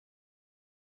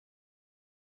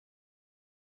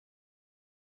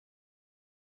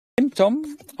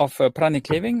symptom of pranic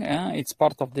living. It's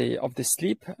part of the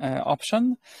sleep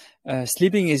option.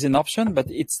 Sleeping is an option, but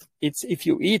it's if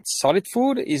you eat solid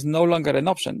food is no longer an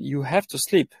option. You have to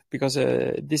sleep because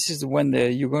this is when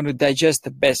you're going to digest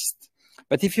the best.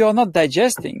 But if you are not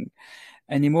digesting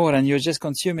anymore and you're just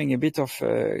consuming a bit of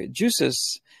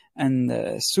juices and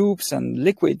soups and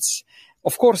liquids,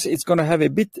 of course, it's going to have a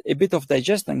bit of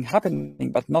digestion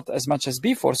happening, but not as much as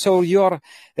before. So you're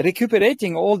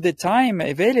recuperating all the time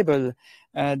available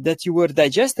that you were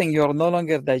digesting. You're no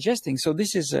longer digesting. So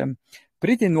this is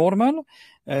pretty normal.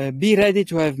 Be ready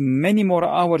to have many more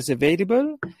hours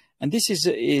available. And this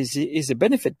is a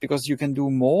benefit because you can do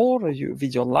more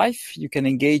with your life. You can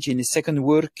engage in a second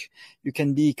work. You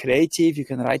can be creative. You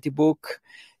can write a book.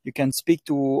 You can speak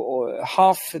to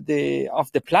half of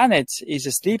the planet is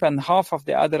asleep and half of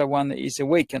the other one is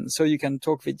awakened. So you can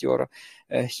talk with your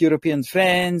European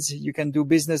friends. You can do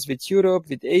business with Europe,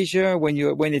 with Asia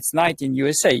when it's night in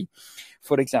USA,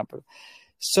 for example.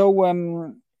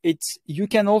 So you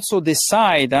can also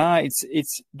decide.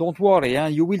 Don't worry.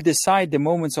 You will decide the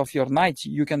moments of your night.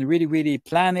 You can really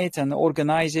plan it and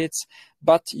organize it.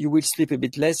 But you will sleep a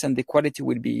bit less and the quality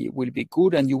will be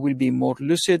good and you will be more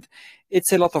lucid.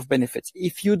 It's a lot of benefits.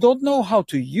 If you don't know how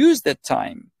to use that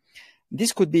time,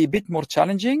 this could be a bit more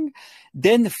challenging.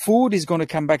 Then food is going to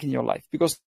come back in your life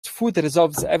because food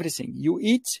resolves everything. You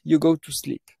eat, you go to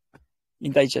sleep.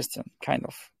 Indigestion, kind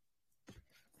of.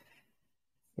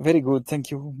 Very good.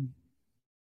 Thank you.